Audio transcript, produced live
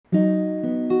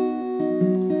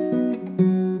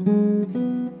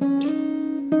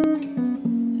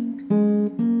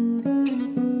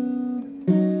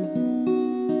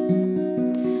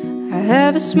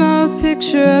small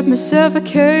picture of myself I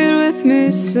carry it with me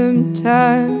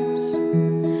sometimes.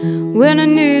 When I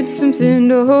need something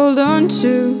to hold on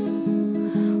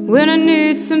to, when I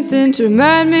need something to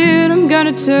remind me that I'm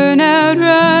gonna turn out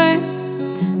right.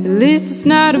 At least it's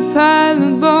not a pile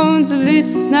of bones, at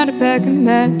least it's not a pack of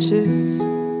matches.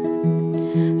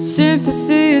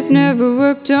 Sympathy has never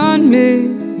worked on me,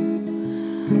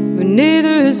 but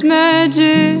neither has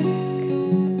magic.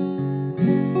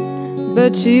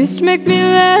 But she used to make me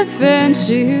laugh and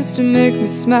she used to make me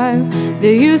smile.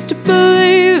 They used to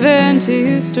believe and he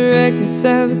used to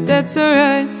reconcile. But that's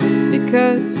alright,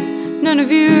 because none of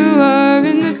you are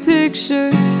in the picture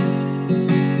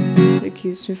that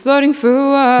keeps me floating for a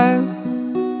while.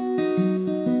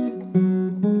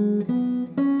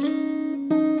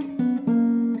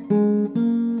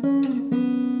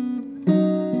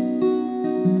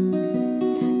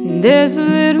 There's a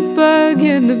little bug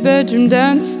in the bedroom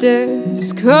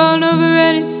downstairs, crawling over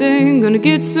anything, gonna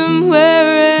get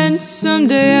somewhere. And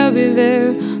someday I'll be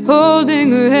there,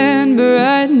 holding her hand. But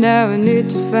right now I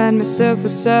need to find myself a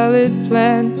solid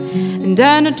plan. And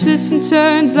I know twists and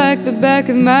turns like the back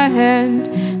of my hand,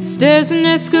 stairs and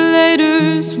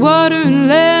escalators, water and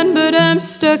land. But I'm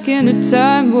stuck in a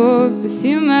time warp with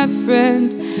you, my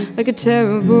friend, like a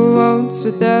terrible waltz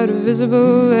without a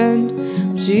visible end.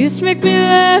 She used to make me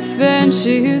laugh and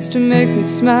she used to make me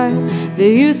smile.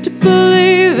 They used to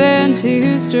believe and he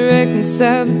used to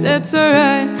reconcile. But that's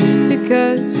alright,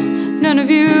 because none of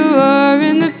you are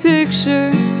in the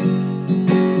picture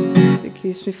that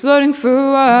keeps me floating for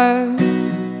a while.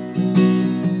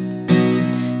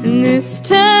 And this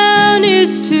town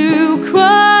is too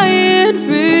quiet,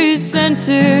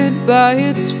 resented by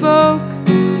its folk.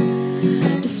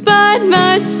 Despite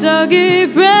my soggy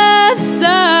breaths,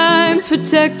 I'm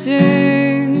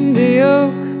protecting the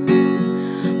oak.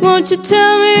 Won't you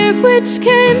tell me which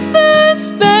came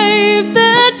first, babe,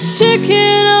 the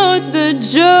chicken or the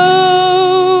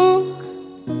joke?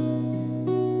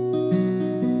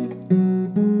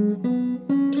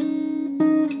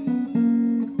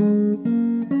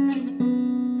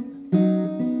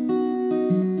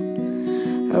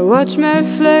 I watch my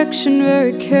reflection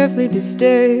very carefully these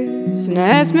days, and I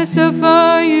ask myself,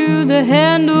 are you the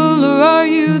handle or are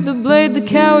you the blade? The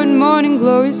coward morning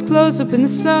glories close up in the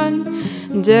sun,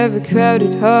 and every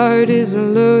crowded heart is a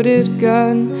loaded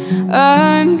gun.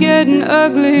 I'm getting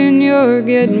ugly and you're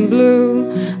getting blue.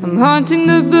 I'm haunting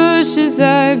the bushes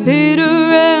I beat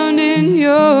around, and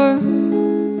you're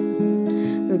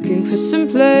looking for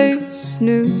someplace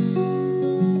new.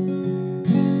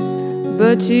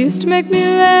 But she used to make me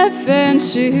laugh and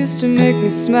she used to make me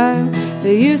smile.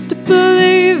 They used to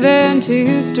believe and he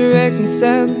used to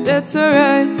reconcile. But that's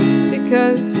alright,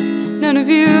 because none of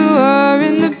you are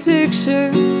in the picture.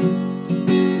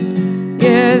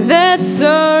 Yeah, that's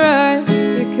alright,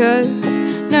 because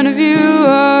none of you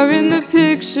are in the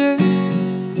picture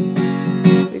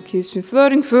that keeps me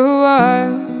floating for a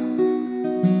while.